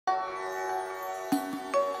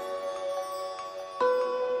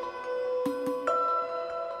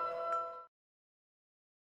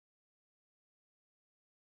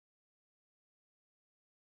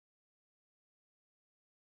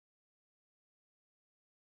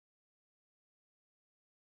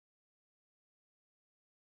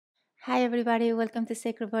Hi everybody, welcome to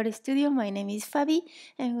Sacred Body Studio. My name is Fabi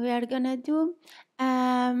and we are gonna do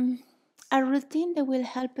a routine that will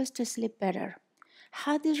help us to sleep better.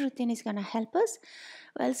 How this routine is gonna help us?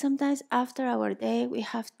 Well, sometimes after our day we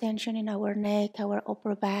have tension in our neck, our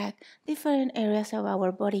upper back, different areas of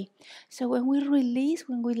our body. So when we release,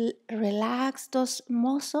 when we relax those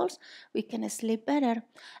muscles, we can sleep better.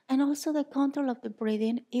 And also the control of the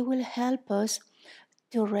breathing, it will help us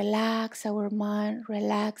to relax our mind,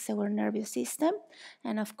 relax our nervous system,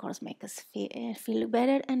 and of course, make us feel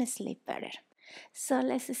better and sleep better. So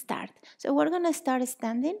let's start. So we're gonna start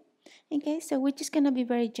standing. Okay, so we're just gonna be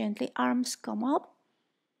very gently. Arms come up.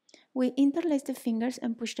 We interlace the fingers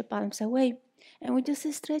and push the palms away. And we just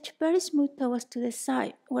stretch very smooth towards to the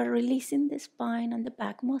side. We're releasing the spine and the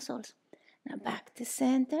back muscles. Now back to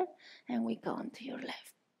center, and we go on to your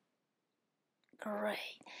left.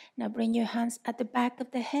 Great. Now bring your hands at the back of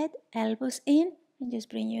the head, elbows in, and just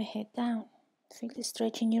bring your head down. Feel the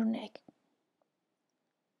stretch in your neck.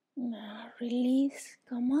 Now release,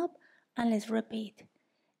 come up, and let's repeat.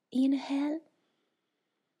 Inhale,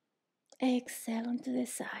 exhale onto the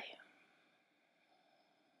side.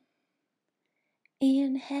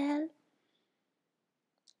 Inhale,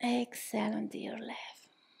 exhale onto your left.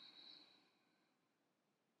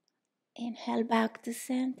 Inhale back to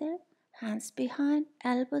center, hands behind,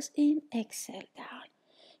 elbows in, exhale down.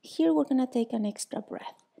 Here we're gonna take an extra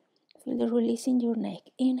breath. Feel the release in your neck.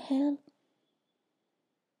 Inhale,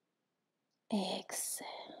 exhale.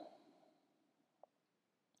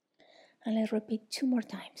 And let's repeat 2 more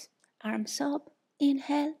times. Arms up,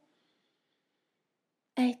 inhale,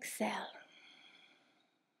 exhale.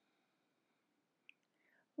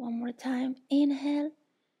 One more time, inhale,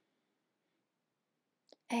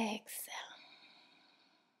 exhale.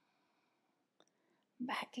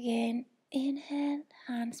 Back again, inhale,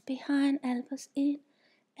 hands behind, elbows in,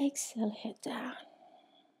 exhale, head down.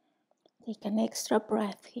 Take an extra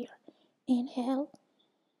breath here. Inhale,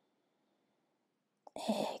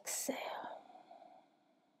 exhale.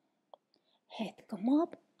 Head come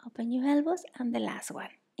up, open your elbows, and the last one.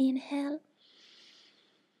 Inhale,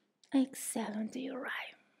 exhale onto your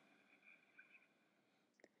right.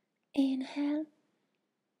 Inhale,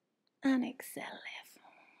 and exhale left.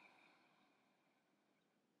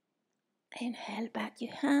 Inhale back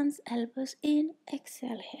your hands, elbows in,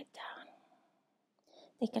 exhale, head down.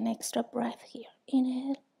 Take an extra breath here.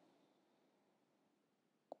 Inhale,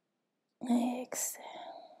 exhale,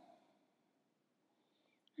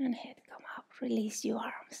 and head come up. Release your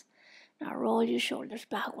arms. Now roll your shoulders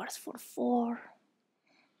backwards for 4,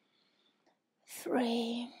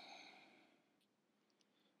 3,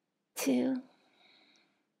 2,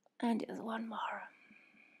 and just one more.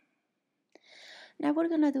 Now we're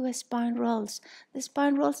gonna do a spine rolls. The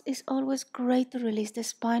spine rolls is always great to release the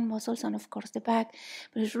spine muscles and of course the back,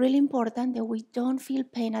 but it's really important that we don't feel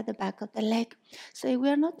pain at the back of the leg. So if we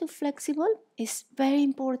are not too flexible, it's very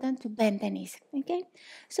important to bend the knees, okay?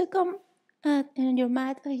 So come on your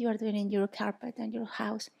mat, you are doing in your carpet and your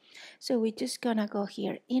house. So we're just gonna go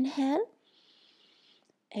here. Inhale,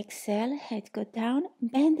 exhale, head go down,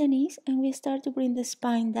 bend the knees, and we start to bring the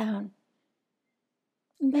spine down.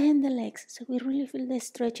 Bend the legs so we really feel the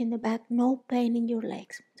stretch in the back, no pain in your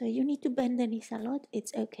legs. So you need to bend the knees a lot,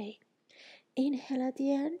 it's okay. Inhale at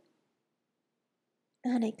the end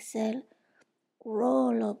and exhale,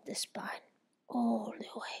 roll up the spine all the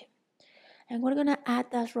way. And we're gonna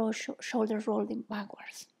add that shoulders rolling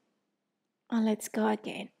backwards. And let's go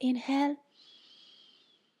again. Inhale,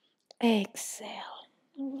 exhale.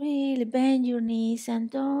 Really bend your knees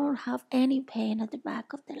and don't have any pain at the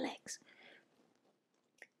back of the legs.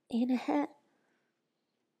 Inhale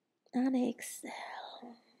and exhale.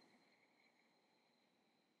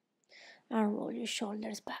 And roll your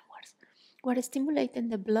shoulders backwards. We're stimulating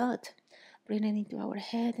the blood, bringing it into our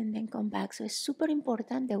head and then come back. So it's super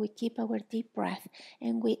important that we keep our deep breath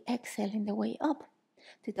and we exhale in the way up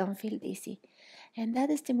to don't feel dizzy. And that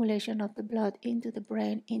stimulation of the blood into the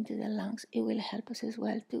brain, into the lungs, it will help us as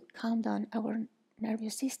well to calm down our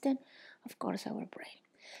nervous system, of course, our brain.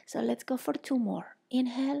 So let's go for 2 more.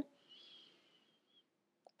 Inhale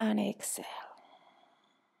and exhale.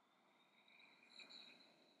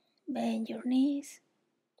 Bend your knees,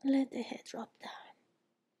 let the head drop down.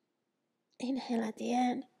 Inhale at the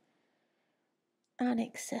end and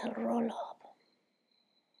exhale, roll up.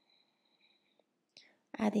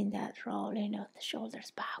 Adding that rolling of the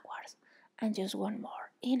shoulders backwards. And just one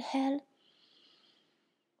more. Inhale,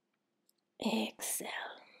 exhale.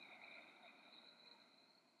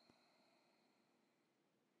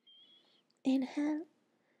 Inhale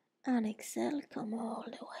and exhale, come all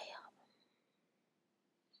the way up.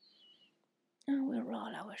 And we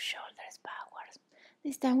roll our shoulders backwards.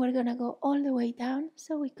 This time we're gonna go all the way down.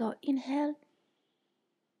 So we go inhale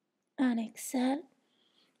and exhale.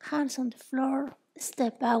 Hands on the floor.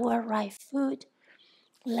 Step our right foot,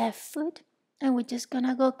 left foot, and we're just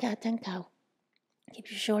gonna go cat and cow.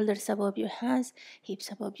 Keep your shoulders above your hands, hips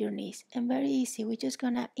above your knees. And very easy, we're just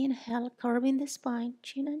gonna inhale, curving the spine,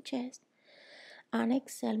 chin and chest. And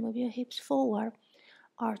exhale, move your hips forward,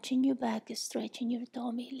 arching your back, stretching your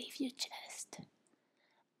tummy, lift your chest.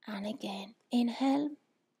 And again, inhale,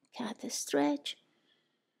 cat stretch.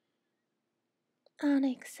 And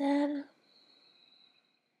exhale,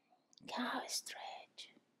 cow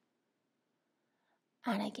stretch.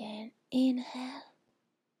 And again, inhale.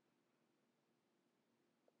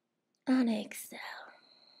 And exhale.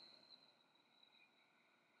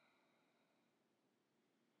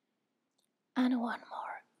 And one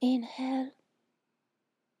more. Inhale.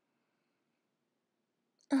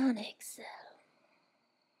 And exhale.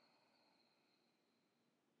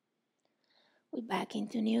 We're back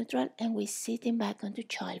into neutral and we're sitting back onto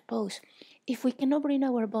child pose. If we cannot bring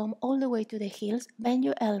our bum all the way to the heels, bend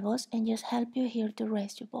your elbows and just help you here to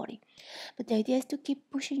rest your body. But the idea is to keep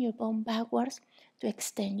pushing your bum backwards to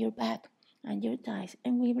extend your back and your thighs.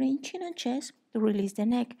 And we bring chin and chest to release the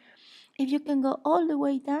neck. If you can go all the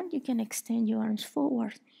way down, you can extend your arms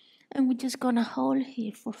forward. And we're just gonna hold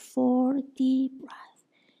here for 4 deep breaths.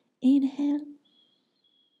 Inhale.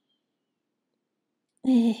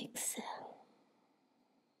 Exhale.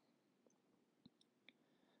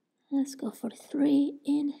 Let's go for 3.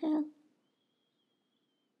 Inhale.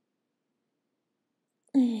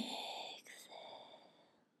 Exhale.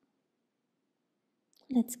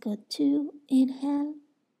 Let's go 2. Inhale.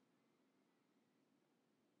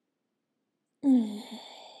 Exhale.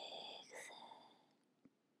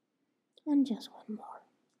 And just one more.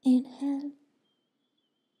 Inhale.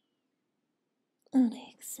 And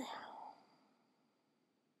exhale.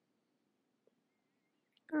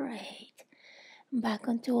 Great. Back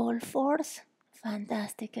onto all fours.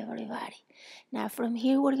 Fantastic, everybody. Now from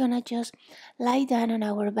here, we're gonna just lie down on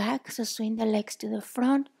our back. So swing the legs to the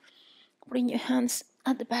front. Bring your hands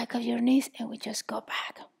at the back of your knees and we just go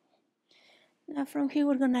back. Now from here,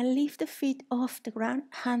 we're gonna lift the feet off the ground,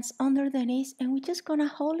 hands under the knees, and we're just gonna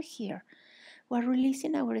hold here. We're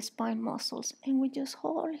releasing our spine muscles and we just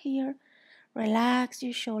hold here. Relax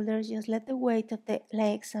your shoulders, just let the weight of the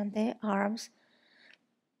legs and the arms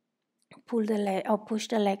pull the leg or push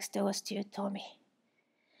the legs towards your tummy.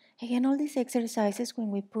 Again, all these exercises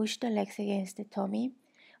when we push the legs against the tummy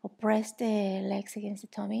or press the legs against the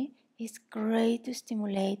tummy, it's great to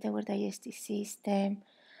stimulate our digestive system,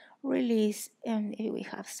 release, and if we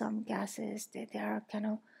have some gases that are kind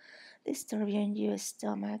of disturbing your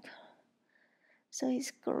stomach. So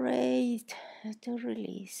it's great to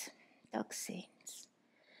release toxins.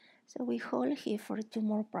 So we hold here for 2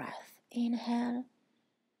 more breaths. Inhale.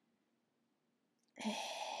 Exhale.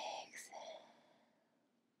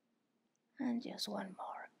 And just one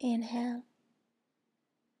more. Inhale.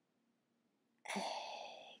 Exhale.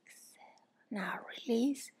 Now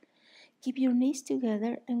release. Keep your knees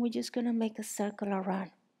together and we're just going to make a circle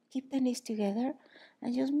around. Keep the knees together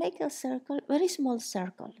and just make a circle, very small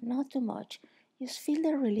circle, not too much. Just feel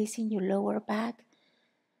the release in your lower back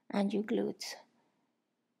and your glutes.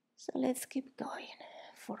 So let's keep going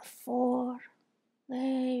for 4,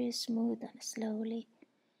 very smooth and slowly.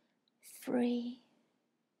 3,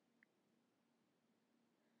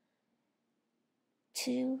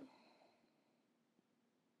 2,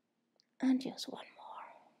 and just one more.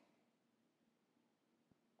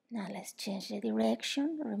 Now let's change the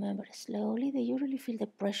direction. Remember slowly that you really feel the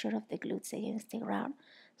pressure of the glutes against the ground,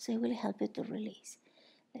 so it will help you to release.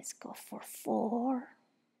 Let's go for 4,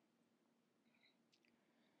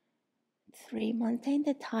 3, maintain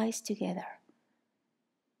the thighs together.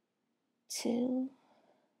 2,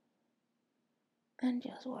 and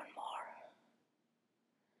just one more.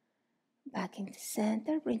 Back into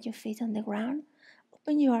center, bring your feet on the ground.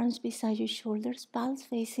 Open your arms beside your shoulders, palms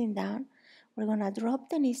facing down. We're gonna drop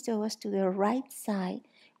the knees towards to the right side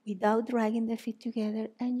without dragging the feet together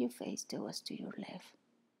and your face towards to your left.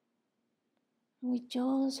 We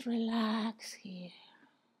just relax here.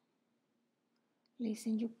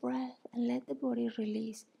 Listen your breath and let the body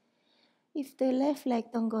release. If the left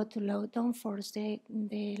leg don't go too low, don't force the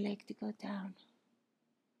leg to go down.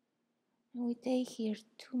 And we take here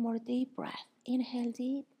 2 more deep breaths. Inhale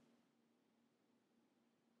deep.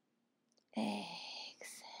 Exhale.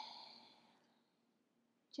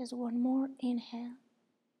 Just one more. Inhale.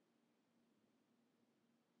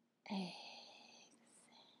 Exhale.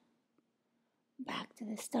 Back to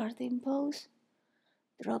the starting pose.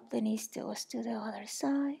 Drop the knees toes to the other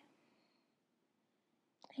side.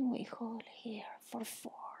 And we hold here for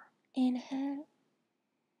 4. Inhale.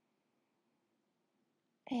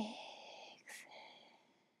 Exhale.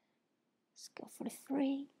 Let's go for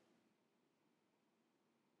 3.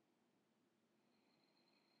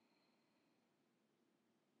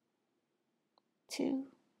 2.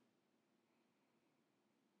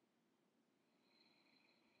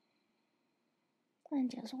 And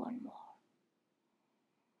just one more.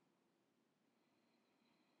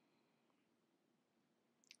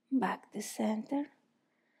 Back to center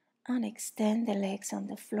and extend the legs on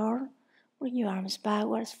the floor. Bring your arms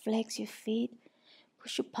backwards, flex your feet,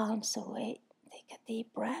 push your palms away. Take a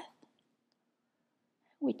deep breath.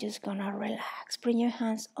 We're just gonna relax. Bring your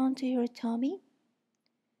hands onto your tummy.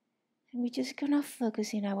 And we're just gonna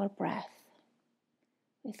focus in our breath.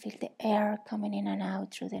 We feel the air coming in and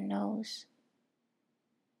out through the nose.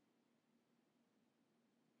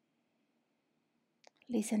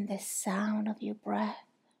 Listen to the sound of your breath.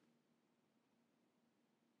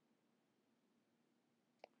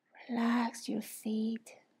 Relax your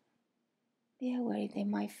feet. Be aware they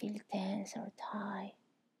might feel tense or tight.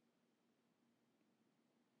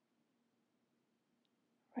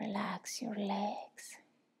 Relax your legs.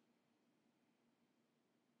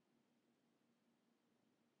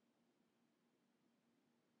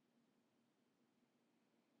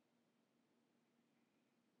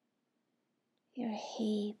 Your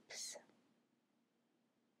hips.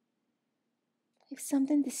 If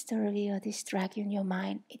something disturbs you or distracts you in your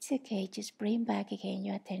mind, it's okay. Just bring back again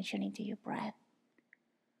your attention into your breath.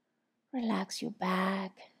 Relax your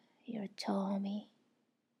back, your tummy,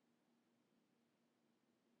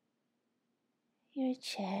 your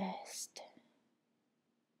chest,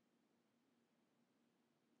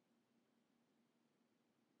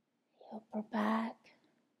 your upper back,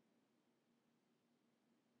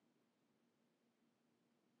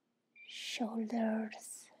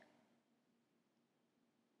 shoulders,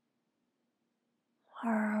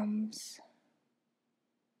 arms,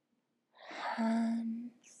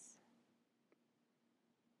 hands,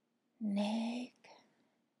 neck,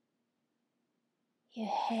 your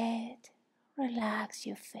head. Relax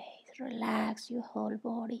your face, relax your whole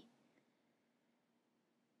body.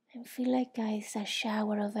 And feel like it's a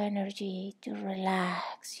shower of energy to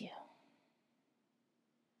relax you.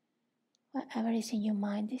 Whatever is in your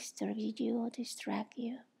mind disturbs you or distract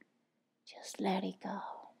you, just let it go.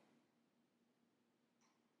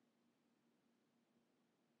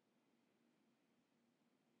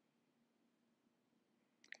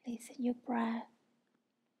 Listen your breath.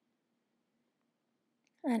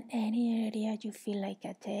 And any area you feel like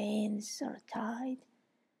a tense or tight,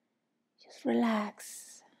 just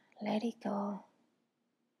relax, let it go.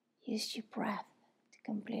 Use your breath to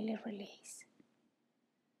completely release.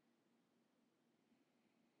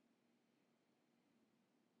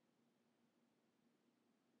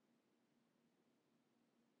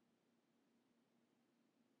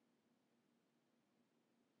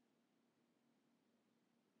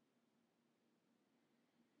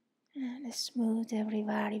 And smooth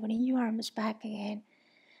everybody. Bring your arms back again.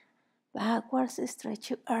 Backwards, stretch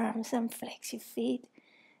your arms and flex your feet.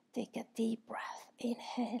 Take a deep breath.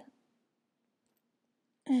 Inhale.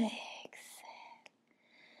 Exhale.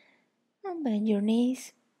 And bend your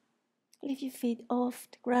knees. Lift your feet off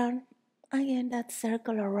the ground. Again, that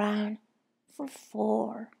circle around for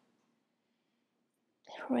 4,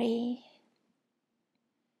 3,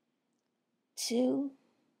 2,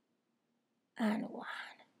 and 1.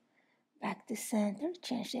 Back to center.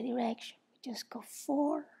 Change the direction. Just go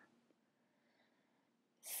 4,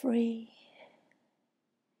 3,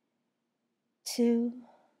 2,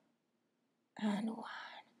 and 1.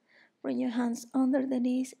 Bring your hands under the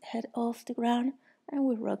knees, head off the ground, and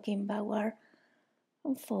we're rocking backward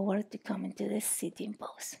and forward to come into the sitting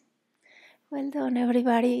pose. Well done,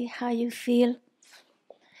 everybody. How you feel?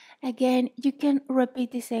 Again, you can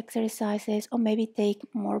repeat these exercises or maybe take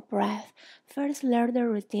more breath. First, learn the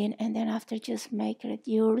routine, and then after, just make it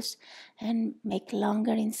yours and make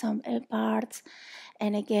longer in some parts.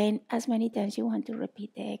 And again, as many times you want to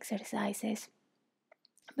repeat the exercises.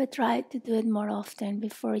 But try to do it more often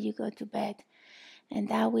before you go to bed, and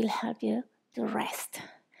that will help you to rest.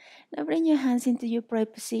 Now bring your hands into your prayer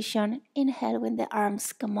position. Inhale when the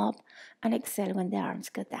arms come up and exhale when the arms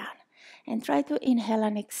go down. And try to inhale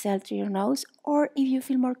and exhale through your nose, or if you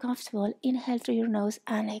feel more comfortable, inhale through your nose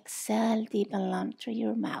and exhale deep and long through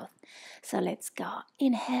your mouth. So let's go.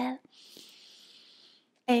 Inhale,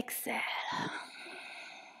 exhale.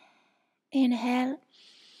 Inhale,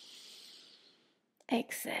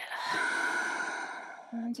 exhale.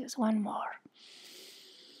 And just one more.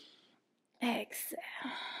 Exhale.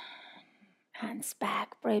 Hands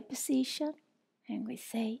back, prayer position. And we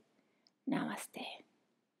say Namaste.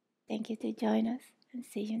 Thank you to join us and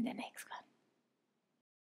see you in the next one.